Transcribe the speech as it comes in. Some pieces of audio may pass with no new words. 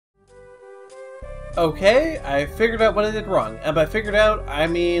Okay, I figured out what I did wrong. And by figured out, I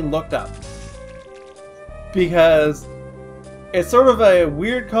mean looked up. Because it's sort of a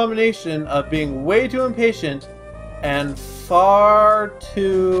weird combination of being way too impatient and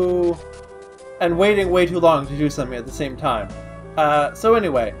waiting way too long to do something at the same time. So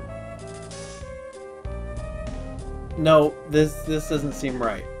anyway. No, this doesn't seem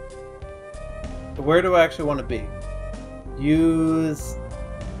right. Where do I actually want to be? Use...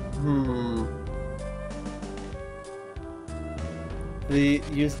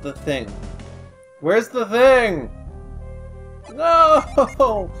 Use the thing. Where's the thing?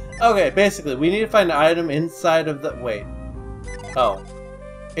 No! Okay, basically, we need to find an item inside of the... Wait. Oh.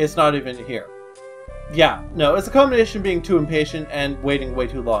 It's not even here. Yeah, no, it's a combination of being too impatient and waiting way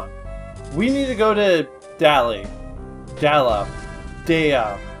too long. We need to go to Dala.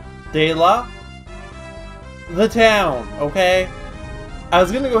 The town, okay? I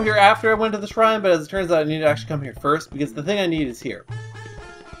was gonna go here after I went to the shrine, but as it turns out I need to actually come here first, because the thing I need is here.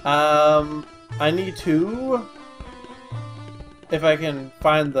 I need to... If I can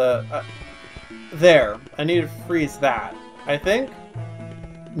find the... there. I need to freeze that. I think?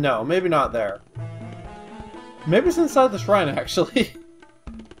 No, maybe not there. Maybe it's inside the shrine, actually.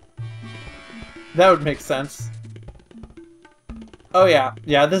 That would make sense. Oh yeah.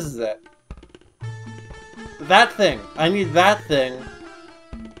 Yeah, this is it. That thing. I need that thing.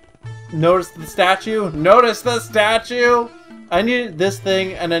 Notice the statue? Notice the statue! I need this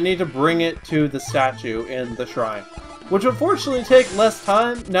thing, and I need to bring it to the statue in the shrine. Which will fortunately take less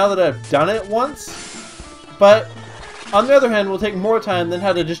time now that I've done it once. But, on the other hand, will take more time than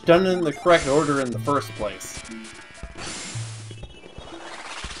had I just done it in the correct order in the first place.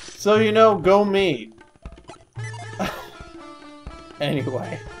 So, you know, go me.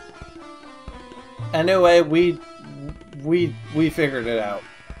 Anyway, we figured it out.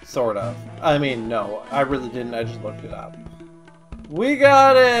 Sort of. I mean, no, I really didn't. I just looked it up. We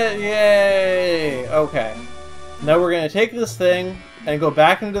got it! Yay! Okay. Now we're gonna take this thing and go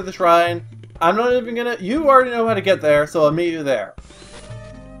back into the shrine. I'm not even gonna... You already know how to get there, so I'll meet you there.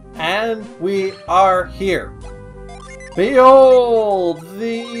 And we are here. Behold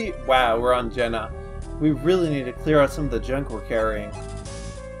the... Wow, we're on Jenna. We really need to clear out some of the junk we're carrying.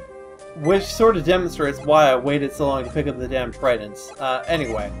 Which sort of demonstrates why I waited so long to pick up the damn Tridents.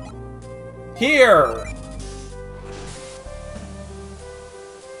 Anyway. Here!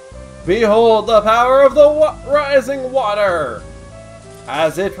 Behold the power of the rising water!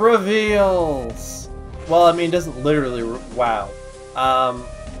 As it reveals! Well, I mean, it doesn't literally... Wow.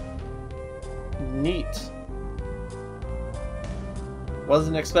 Neat.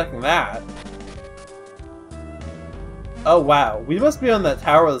 Wasn't expecting that. Oh wow, we must be on that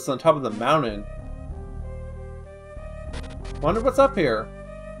tower that's on top of the mountain. Wonder what's up here.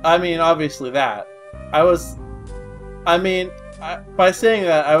 I mean, obviously that. By saying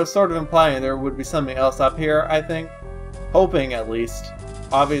that, I was sort of implying there would be something else up here, I think. Hoping, at least.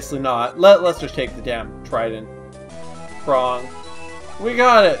 Obviously not. Let's just take the damn Trident. Wrong. We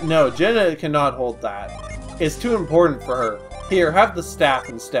got it! No, Jenna cannot hold that. It's too important for her. Here, have the staff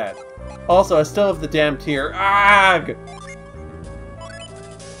instead. Also, I still have the damn tear. Ag!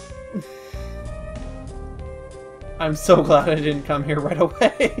 I'm so glad I didn't come here right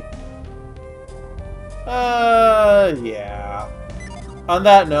away. Yeah. On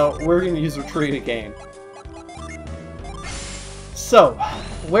that note, we're going to use retreat again. So,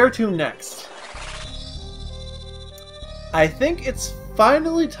 where to next? I think it's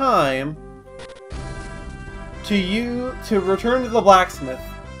finally time to return to the blacksmith.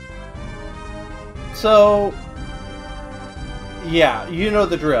 So, yeah, you know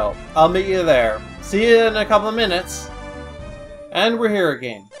the drill. I'll meet you there. See you in a couple of minutes. And we're here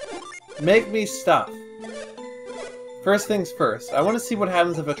again. Make me stuff. First things first. I want to see what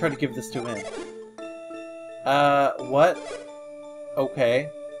happens if I try to give this to him. What? Okay.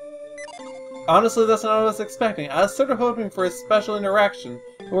 Honestly, that's not what I was expecting. I was sort of hoping for a special interaction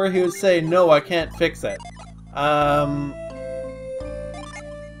where he would say, no, I can't fix it.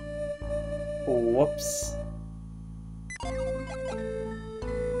 Whoops.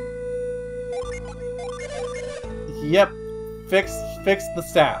 Yep. Fix the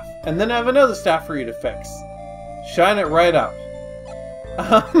staff. And then I have another staff for you to fix. Shine it right up.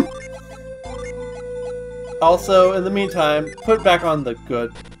 Also, in the meantime, put back on the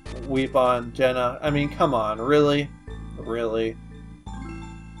good weep on, Jenna. I mean, come on, really? Really?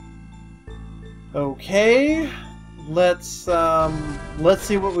 Okay. Let's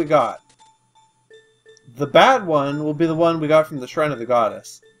see what we got. The bad one will be the one we got from the Shrine of the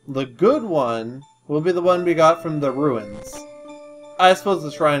Goddess. The good one will be the one we got from the ruins. I suppose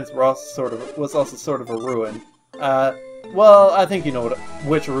the shrines were also sort of a ruin. Well, I think you know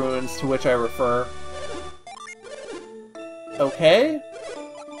which ruins to which I refer. Okay.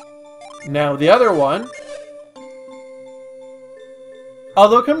 Now the other one.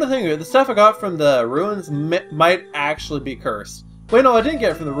 Although, come to think of it, the stuff I got from the ruins might actually be cursed. Wait, no, I didn't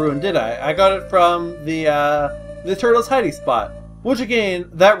get it from the ruin, did I? I got it from the turtle's hiding spot. Which, again,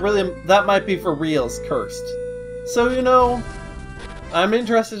 that might be for reals cursed. So, you know, I'm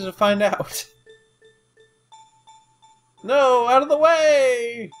interested to find out. No, out of the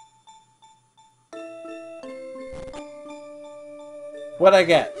way! What'd I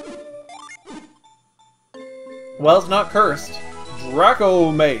get? Well, it's not cursed.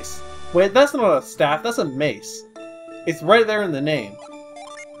 Draco Mace. Wait, that's not a staff, that's a mace. It's right there in the name.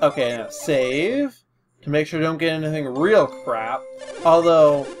 Okay, now save. To make sure I don't get anything real crap.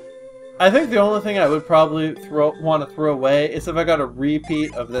 Although, I think the only thing I would probably want to throw away is if I got a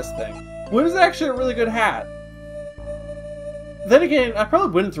repeat of this thing. Which is actually a really good hat. Then again, I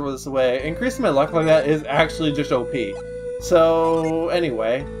probably wouldn't throw this away. Increasing my luck like that is actually just OP. So,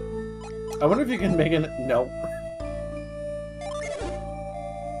 anyway. I wonder if you can make it... No.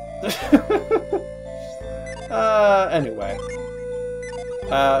 Anyway.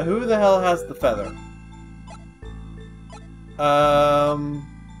 Who the hell has the feather?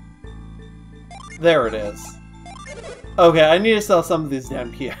 There it is. Okay, I need to sell some of these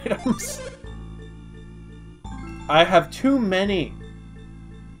damn key items. I have too many.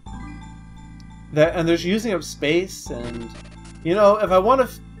 And there's using up space, and... You know, if I want to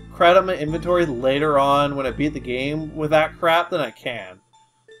crowd out my inventory later on when I beat the game with that crap, then I can.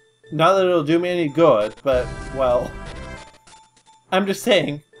 Not that it'll do me any good, but, well... I'm just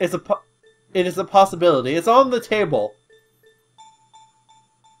saying, it is a possibility. It's on the table.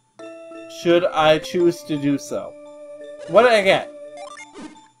 Should I choose to do so. What did I get?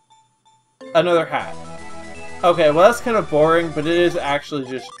 Another hat. Okay, well that's kind of boring, but it is actually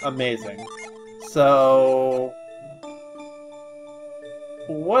just amazing. So...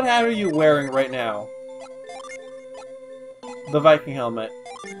 What hat are you wearing right now? The Viking helmet.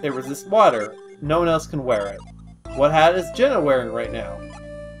 It resists water. No one else can wear it. What hat is Jenna wearing right now?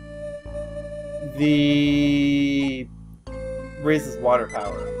 The... raises water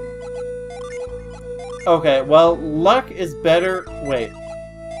power. Okay, well, luck is better... Wait.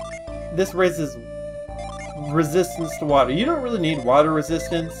 This raises resistance to water. You don't really need water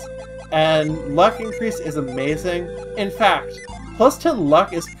resistance, and luck increase is amazing. In fact, plus 10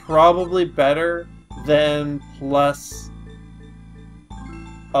 luck is probably better than plus...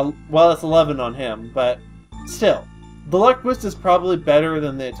 well, it's 11 on him, but still. The luck boost is probably better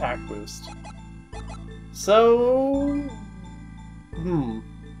than the attack boost. So...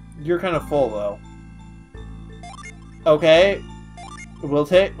 You're kind of full, though. Okay.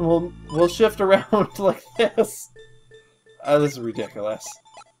 We'll shift around like this. This is ridiculous.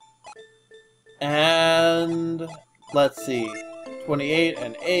 And... let's see. 28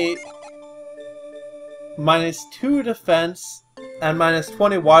 and 8. Minus 2 defense. And minus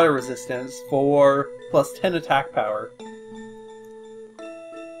 20 water resistance for plus 10 attack power.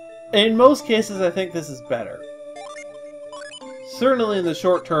 In most cases, I think this is better. Certainly in the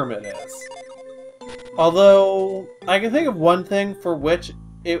short term it is. Although, I can think of one thing for which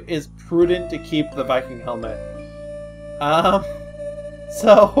it is prudent to keep the Viking helmet.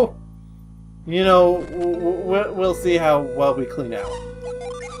 So, you know, we'll see how well we clean out.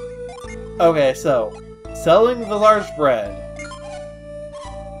 Okay, so, selling the large bread.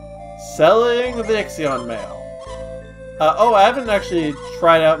 Selling the Ixion mail. Oh, I haven't actually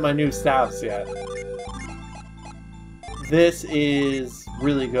tried out my new staves yet. This is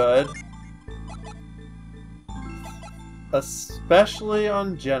really good. Especially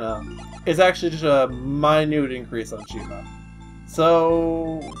on Jenna. It's actually just a minute increase on Shiva.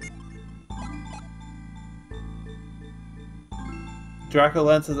 So... Draco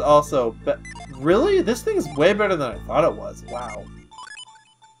Lens is also... Really? This thing's way better than I thought it was. Wow.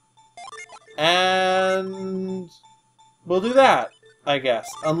 And... we'll do that, I guess.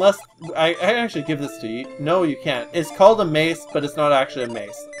 Unless... I actually give this to you. No, you can't. It's called a mace, but it's not actually a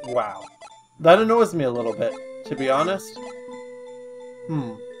mace. Wow. That annoys me a little bit, to be honest.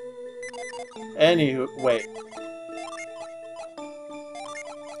 Anywho, wait.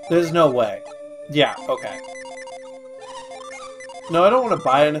 There's no way. Yeah, okay. No, I don't want to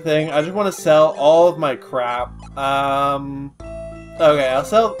buy anything. I just want to sell all of my crap. Okay, I'll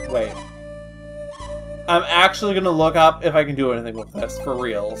sell... Wait. I'm actually going to look up if I can do anything with this, for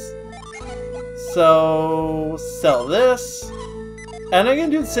reals. So... sell this. And I can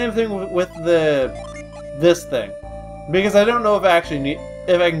do the same thing with this thing. Because I don't know if I actually need,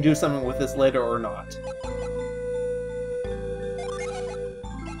 if I can do something with this later or not.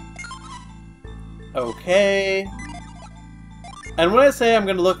 Okay. And when I say I'm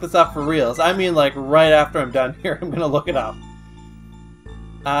gonna look this up for reals, I mean like right after I'm done here, I'm gonna look it up.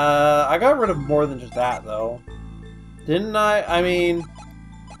 I got rid of more than just that though. Didn't I? I mean...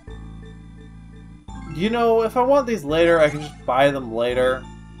 You know, if I want these later, I can just buy them later.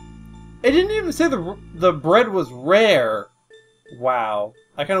 It didn't even say the bread was rare. Wow.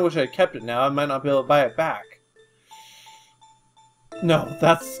 I kind of wish I had kept it now. I might not be able to buy it back. No,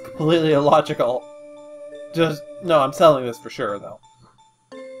 that's completely illogical. Just, no, I'm selling this for sure, though.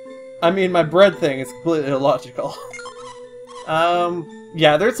 I mean, my bread thing is completely illogical.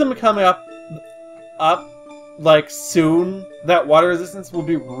 Yeah, there's something coming up, like, soon that water resistance will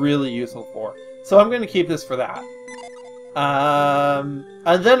be really useful for. So I'm going to keep this for that. And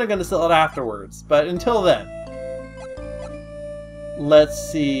then I'm going to sell it afterwards. But until then,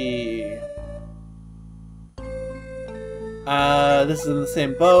 let's see. This is in the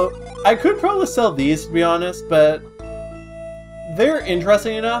same boat. I could probably sell these, to be honest, but they're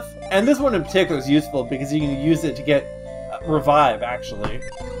interesting enough. And this one in particular is useful because you can use it to get revive, actually.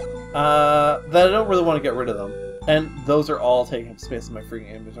 That I don't really want to get rid of them. And those are all taking up space in my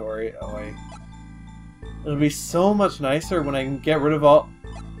freaking inventory. Oh, wait. It'll be so much nicer when I can get rid of all...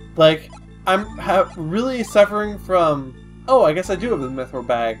 Like, I'm really suffering from... Oh, I guess I do have the Mithril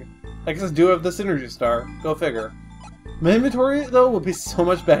Bag. I guess I do have the Synergy Star. Go figure. My inventory, though, will be so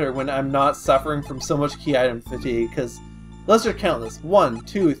much better when I'm not suffering from so much key item fatigue, because... Let's just count this. 1,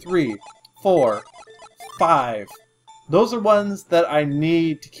 2, 3, 4, 5. Those are ones that I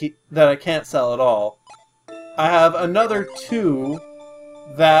need to keep... that I can't sell at all. I have another 2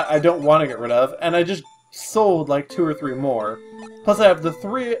 that I don't want to get rid of, and I just sold like 2 or 3 more. Plus I have the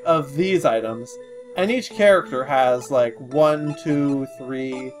 3 of these items, and each character has like 1, 2,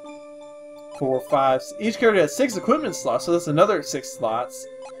 3, 4, 5... Each character has 6 equipment slots, so that's another 6 slots.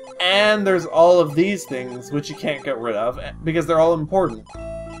 And there's all of these things, which you can't get rid of, because they're all important.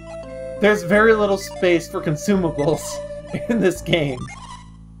 There's very little space for consumables in this game.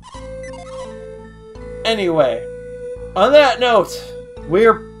 Anyway, on that note,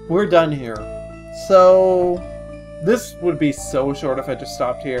 we're done here. So, this would be so short if I just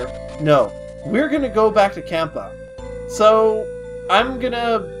stopped here. No, we're gonna go back to Campa. So, I'm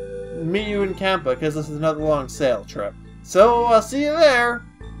gonna meet you in Campa, because this is another long sail trip. So, I'll see you there!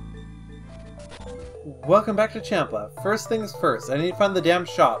 Welcome back to Champa. First things first, I need to find the damn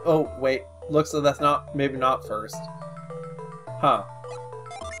shop. Oh, wait. Looks like that's not, maybe not first. Huh.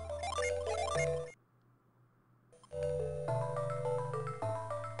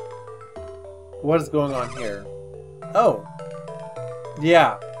 What is going on here? Oh.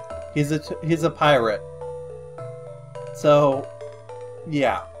 Yeah. He's a pirate. So,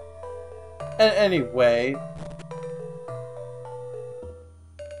 yeah. Anyway...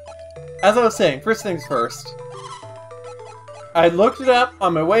 As I was saying, first things first. I looked it up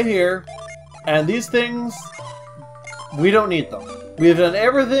on my way here, and these things, we don't need them. We've done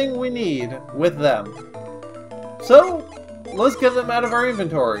everything we need with them. So, let's get them out of our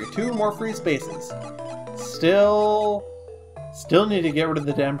inventory. 2 more free spaces. Still need to get rid of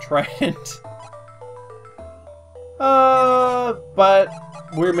the damn Trident. But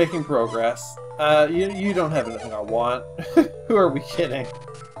we're making progress. You don't have anything I want. Who are we kidding?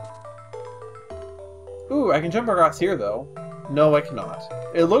 Ooh, I can jump across here, though. No, I cannot.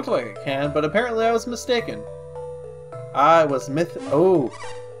 It looked like I can, but apparently I was mistaken. I was Oh!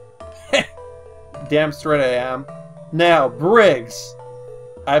 Damn straight I am. Now, Briggs!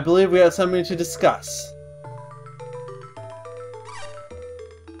 I believe we have something to discuss.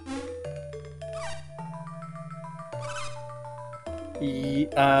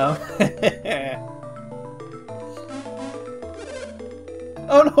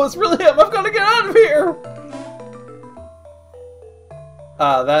 Oh no, it's really him! I've got to get out of here!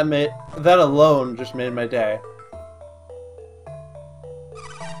 That alone just made my day.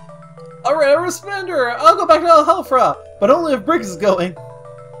 Alright, Respender! I'll go back to Alhelfra, but only if Briggs is going.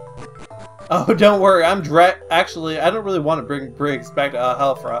 Oh, don't worry, Actually, I don't really want to bring Briggs back to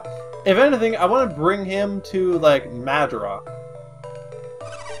Alhelfra. If anything, I want to bring him to, like, Madra.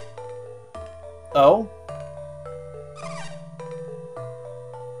 Oh?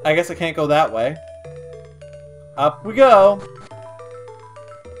 I guess I can't go that way. Up we go!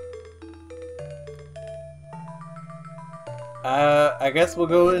 I guess we'll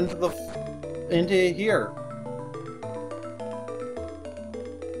go into here.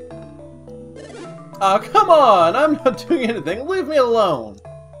 Oh, come on! I'm not doing anything. Leave me alone.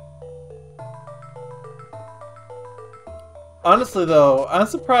 Honestly, though, I'm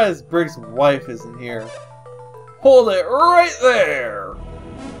surprised Briggs' wife isn't here. Hold it right there!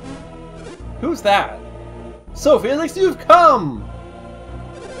 Who's that? So, Felix, you've come!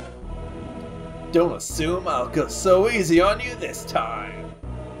 Don't assume I'll go so easy on you this time.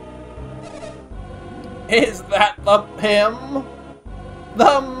 Is that him?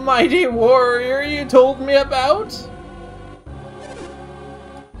 The mighty warrior you told me about?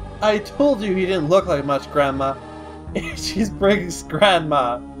 I told you he didn't look like much, Grandma. She's Briggs'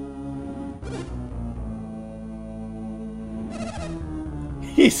 grandma.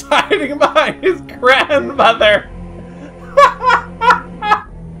 He's hiding behind his grandmother.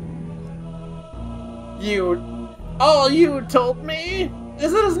 All you told me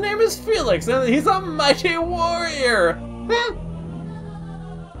is that his name is Felix and he's a mighty warrior.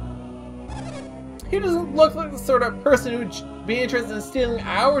 He doesn't look like the sort of person who'd be interested in stealing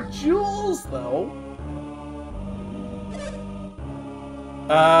our jewels, though.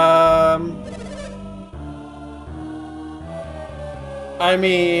 I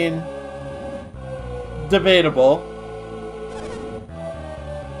mean, debatable.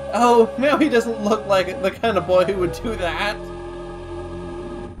 Oh, now he doesn't look like the kind of boy who would do that.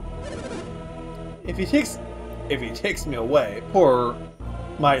 If he takes me away, poor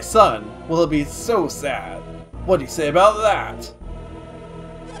my son will be so sad. What do you say about that?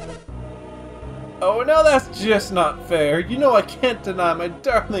 Oh, now that's just not fair. You know I can't deny my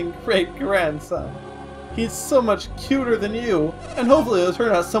darling great-grandson. He's so much cuter than you, and hopefully it'll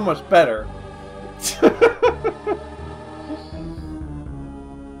turn out so much better.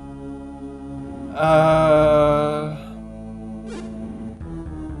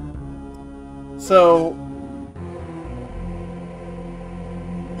 So...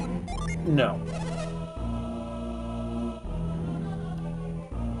 no.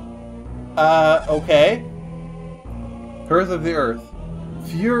 Okay. Curse of the Earth.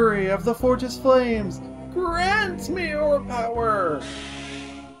 Fury of the Forge's flames! Grant me your power!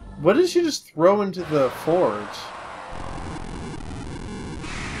 What did she just throw into the forge?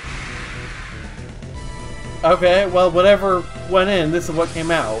 Okay, well, whatever went in, this is what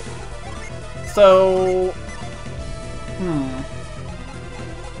came out. So...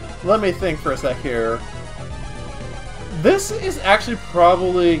 let me think for a sec here. This is actually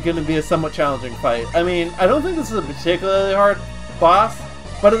probably going to be a somewhat challenging fight. I mean, I don't think this is a particularly hard boss,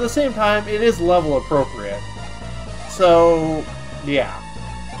 but at the same time, it is level appropriate. So, yeah.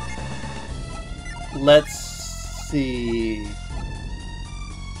 Let's see...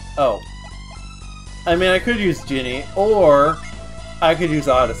 oh. I mean, I could use Ginny, or I could use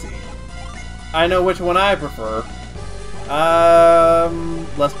Odyssey. I know which one I prefer.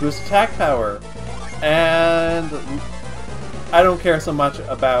 Let's boost attack power. And I don't care so much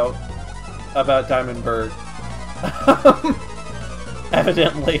about Diamond Bird.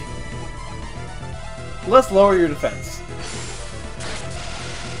 Evidently. Let's lower your defense.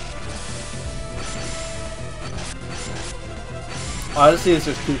 Odyssey is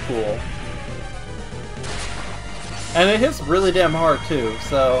just too cool. And it hits really damn hard too,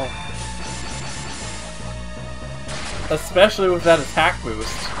 so... especially with that attack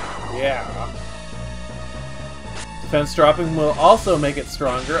boost. Yeah. Defense dropping will also make it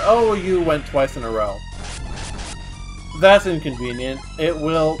stronger. Oh, you went twice in a row. That's inconvenient. It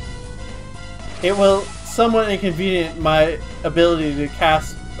will somewhat inconvenient my ability to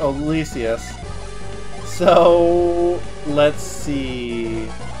cast Elysius. So, let's see...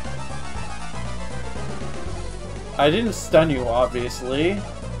 I didn't stun you, obviously.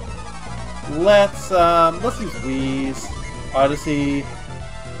 Let's use Wheeze, Odyssey.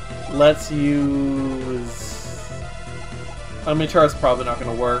 Let's use... I mean, Char's probably not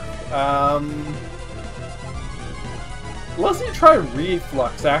going to work. Let's try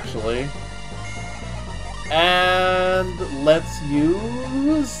Reflux, actually. And let's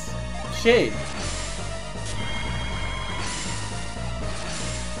use Shade.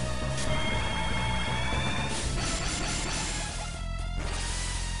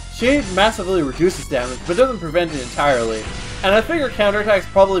 Shade massively reduces damage, but doesn't prevent it entirely. And I figure counterattack's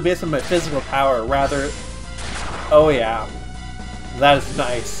probably based on my physical power, rather... oh yeah. That is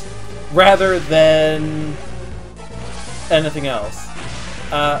nice. Rather than... anything else.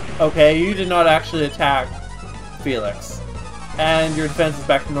 Okay, you did not actually attack Felix. And your defense is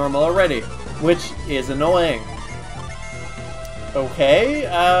back to normal already, which is annoying. Okay,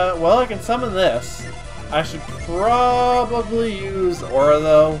 well I can summon this. I should probably use Aura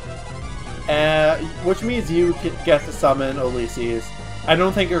though, which means you get to summon Ulysses. I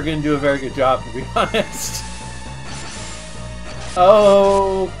don't think you're going to do a very good job, to be honest.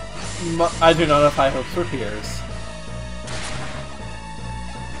 Oh, I do not have high hopes for Piers.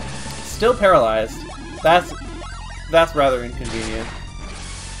 still paralyzed. That's rather inconvenient.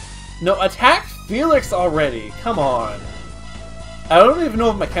 No, attack Felix already. Come on. I don't even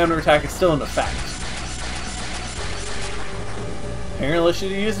know if my counterattack is still in effect. Apparently, I should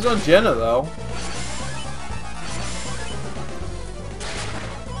have used it on Jenna, though.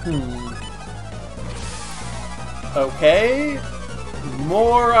 Okay.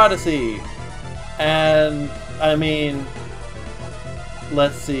 More Odyssey. And, I mean,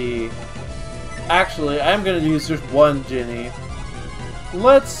 let's see. Actually, I'm going to use just one Ginny.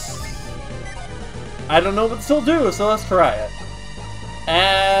 I don't know what to still do, so let's try it.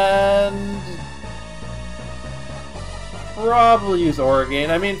 And probably use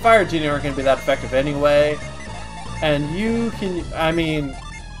Origin. I mean, Fire Ginny aren't going to be that effective anyway. And you can, I mean,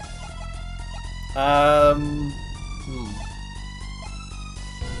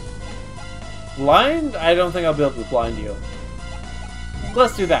 blind? I don't think I'll be able to blind you.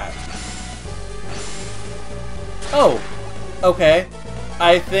 Let's do that. Oh, okay.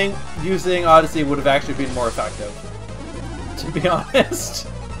 I think using Odyssey would have actually been more effective, to be honest.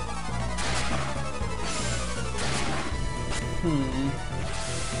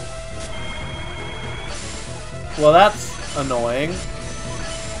 Well, that's annoying.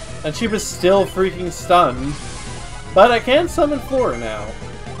 And she was still freaking stunned. But I can summon Flora now.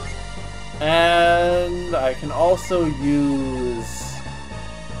 And I can also use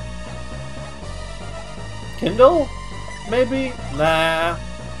Kindle? Maybe? Nah.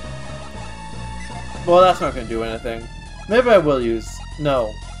 Well, that's not going to do anything. Maybe I will use...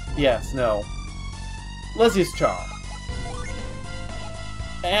 No. Yes, no. Let's use Char.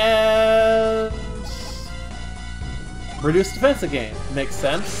 And... reduce defense again. Makes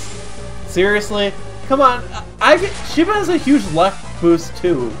sense. Seriously? Come on. Shiba has a huge left boost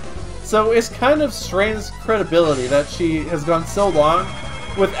too. So it's kind of strains credibility that she has gone so long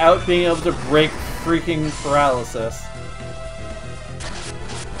without being able to break freaking paralysis.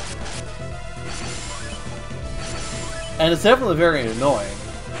 And it's definitely very annoying.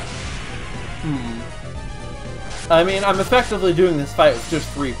 I mean, I'm effectively doing this fight with just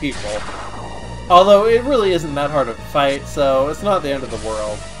 3 people. Although, it really isn't that hard of a fight, so it's not the end of the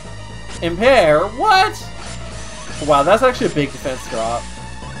world. Impair? What? Wow, that's actually a big defense drop.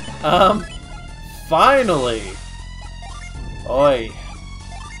 Finally! Oi.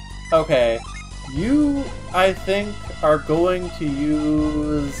 Okay. You, I think, are going to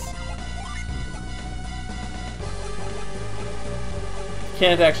use...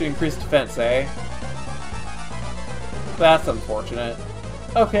 Can't actually increase defense, eh? That's unfortunate.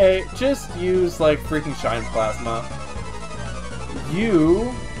 Okay, just use, like, freaking Shine Plasma.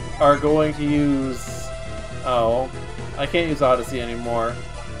 You are going to use... Oh, I can't use Odyssey anymore.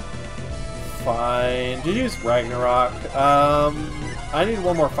 Fine. Did you use Ragnarok? I need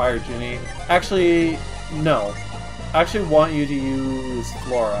one more Fire Genie. Actually, no. I actually want you to use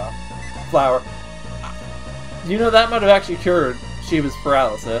Flower. You know, that might have actually cured Shiba's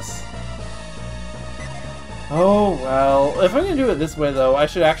paralysis. Oh, well. If I'm gonna do it this way, though, I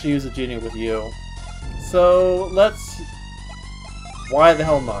should actually use a Genie with you. So, let's... Why the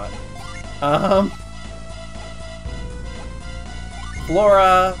hell not?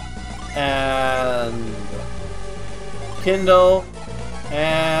 Flora, and... Kindle,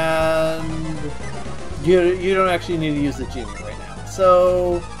 and... You don't actually need to use the Genie right now.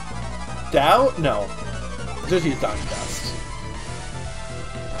 So... Doubt? No. Just use Diamond Dust.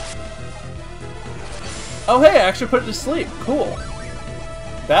 Oh hey, I actually put it to sleep. Cool.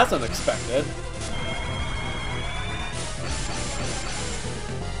 That's unexpected.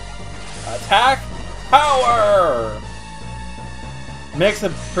 Attack power! Makes a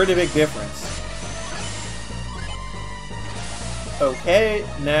pretty big difference. Okay,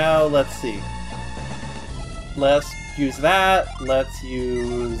 now let's see. Let's use that. Let's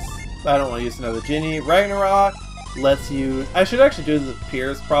use... I don't want to use another Genie. Ragnarok. Let's use... I should actually do the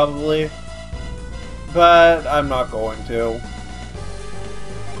Piers, probably. But I'm not going to.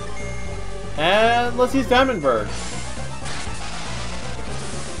 And let's use Diamondberg.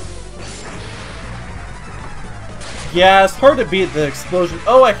 Yeah, it's hard to beat the explosion.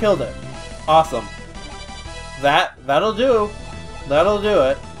 Oh, I killed it. Awesome. That'll do. That'll do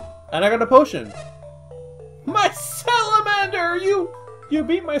it. And I got a potion. My salamander! You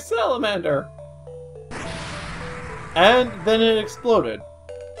beat my salamander! And then it exploded.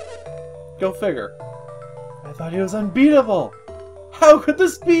 Go figure. I thought he was unbeatable! How could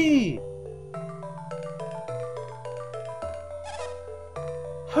this be?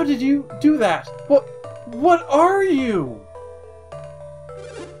 How did you do that? What are you?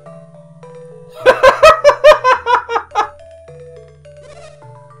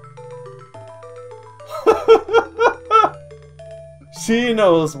 She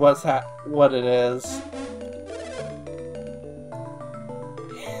knows what it is.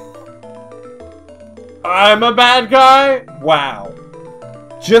 I'm a bad guy? Wow.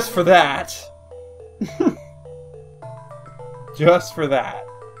 Just for that. Just for that.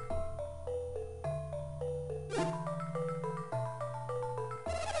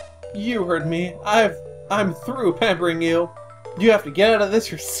 You heard me. I'm through pampering you. You have to get out of this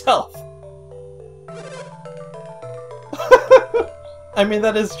yourself. I mean,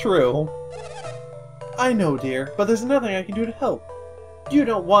 that is true. I know, dear, but there's nothing I can do to help. You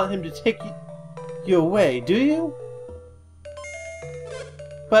don't want him to take you away, do you?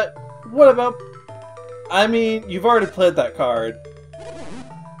 But what about... I mean, you've already played that card.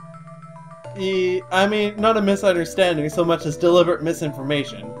 I mean, not a misunderstanding so much as deliberate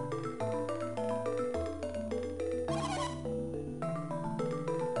misinformation.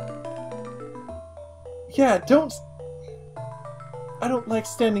 Yeah, I don't like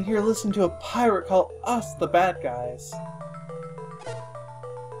standing here listening to a pirate call us the bad guys.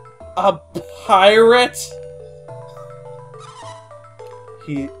 A pirate?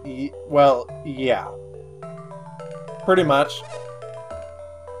 Well, yeah. Pretty much.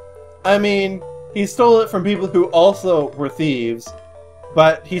 I mean, he stole it from people who also were thieves,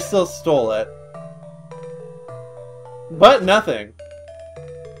 but he still stole it. But nothing.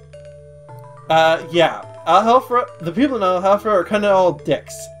 Yeah. The people in Alhafra are kinda all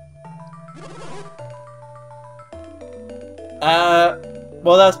dicks.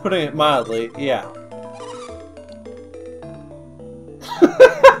 Well, that's putting it mildly, yeah.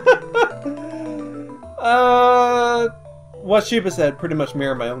 What Sheba said pretty much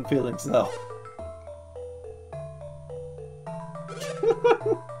mirror my own feelings, though.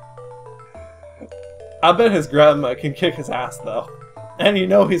 I bet his grandma can kick his ass, though. And you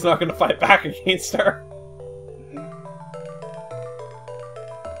know he's not gonna fight back against her.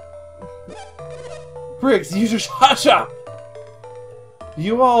 Briggs, use your shot!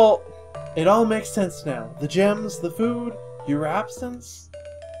 It all makes sense now. The gems, the food, your absence.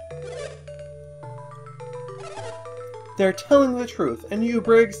 They're telling the truth, and you,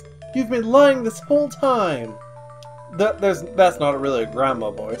 Briggs, you've been lying this whole time. That's not really a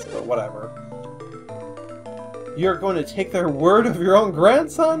grandma voice, but whatever. You're going to take their word of your own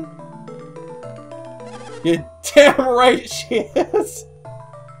grandson? You're damn right she is!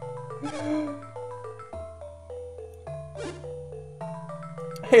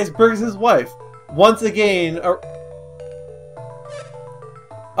 Hey, it's Briggs' wife, once again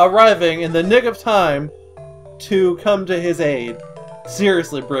arriving in the nick of time to come to his aid.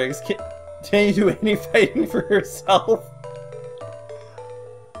 Seriously, Briggs, can you do any fighting for yourself?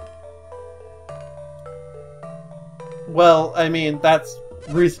 Well, I mean, that's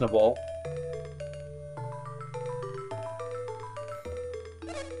reasonable.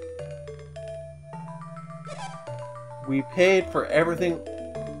 We paid for everything.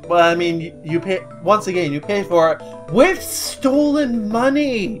 Well, I mean, you pay once again. You paid for it with stolen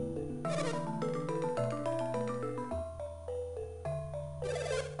money.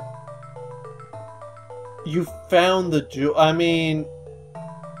 You found the jewel. I mean,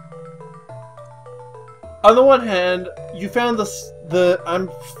 on the one hand, you found I'm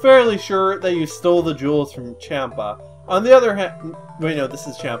fairly sure that you stole the jewels from Champa. On the other hand, wait, no, this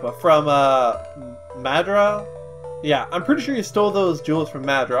is Champa from Madra. Yeah, I'm pretty sure you stole those jewels from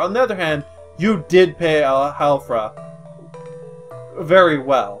Madra. On the other hand, you did pay Halfra very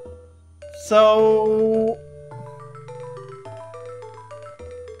well. So,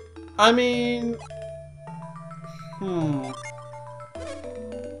 I mean,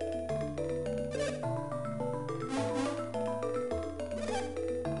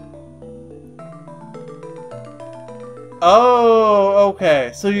 Oh,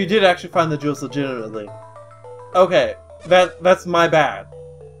 okay. So you did actually find the jewels legitimately. Okay, that's my bad.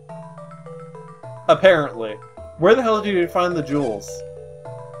 Apparently. Where the hell did you find the jewels?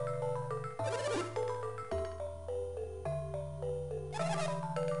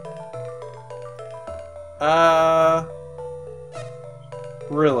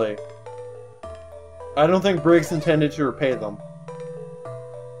 Really? I don't think Briggs intended to repay them.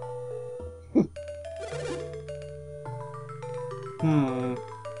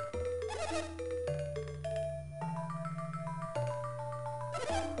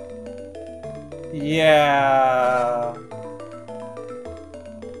 Yeah.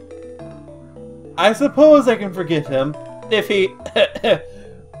 I suppose I can forgive him if he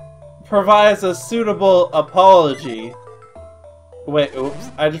provides a suitable apology. Wait, oops.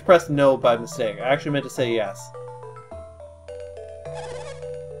 I just pressed no by mistake. I actually meant to say yes.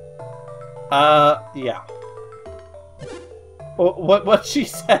 Yeah. What she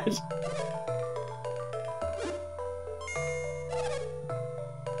said?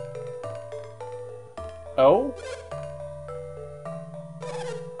 Oh?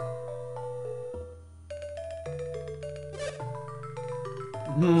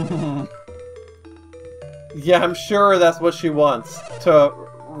 Yeah, I'm sure that's what she wants. To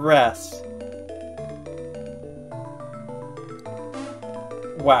rest.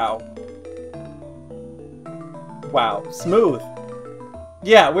 Wow. Wow. Smooth.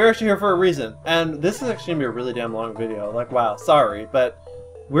 Yeah, we're actually here for a reason. And this is actually gonna be a really damn long video. Like, wow, sorry, but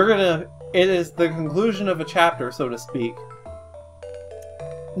we're gonna... It is the conclusion of a chapter, so to speak.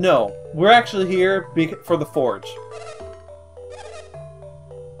 No, we're actually here for the forge.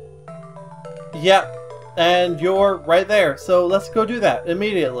 Yep, and you're right there, so let's go do that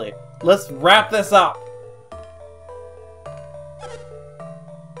immediately. Let's wrap this up.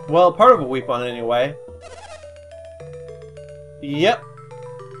 Well, part of a weapon anyway. Yep.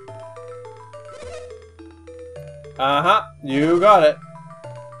 Uh-huh, you got it.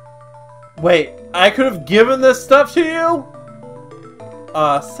 Wait, I could have given this stuff to you?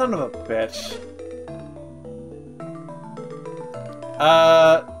 Son of a bitch.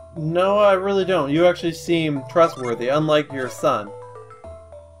 No, I really don't. You actually seem trustworthy, unlike your son.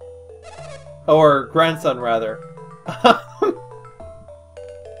 Or grandson, rather.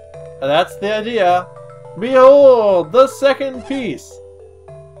 That's the idea. Behold, the second piece.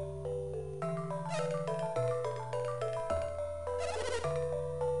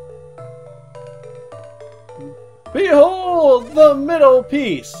 Behold, the middle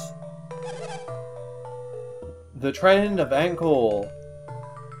piece. The Trident of Ankle.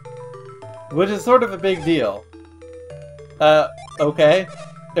 Which is sort of a big deal. Okay.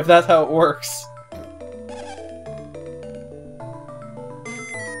 If that's how it works.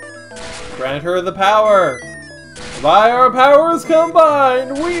 Grant her the power! By our powers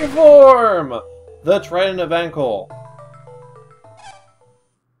combined, we form the Trident of Ankle.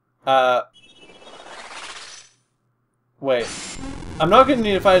 Wait. I'm not gonna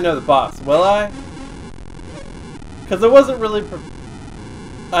need to fight another boss, will I? Because it wasn't really...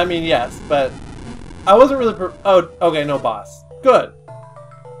 I mean, yes, but... I wasn't really... Oh, okay, no boss. Good.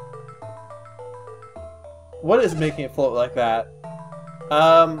 What is making it float like that?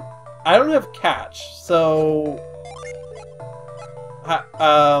 I don't have catch, so...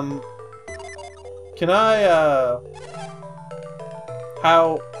 Can I,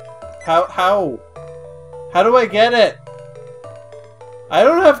 How do I get it? I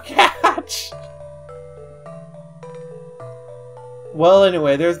don't have catch! Well,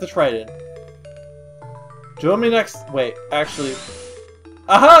 anyway, there's the Trident. Join me next... Wait, actually...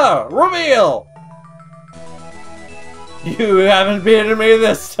 Aha! Reveal! You haven't beaten me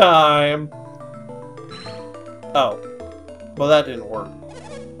this time! Oh. Well, that didn't work.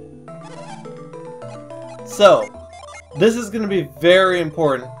 So, this is going to be very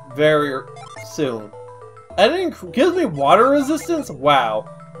important very soon. And it gives me water resistance? Wow.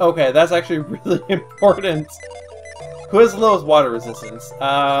 Okay, that's actually really important. Who has the lowest water resistance?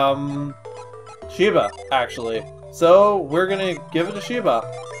 Shiba, actually. So, we're gonna give it to Shiba.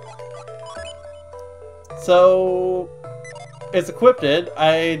 So, it's equipped.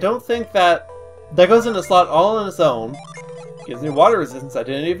 I don't think that goes in a slot all on its own. Gives me water resistance, I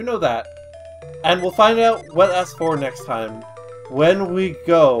didn't even know that. And we'll find out what that's for next time. When we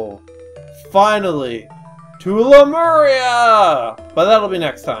go, finally, to Lemuria! But that'll be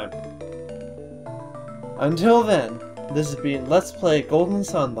next time. Until then, this has been Let's Play Golden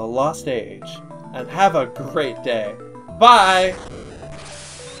Sun: The Lost Age. And have a great day. Bye!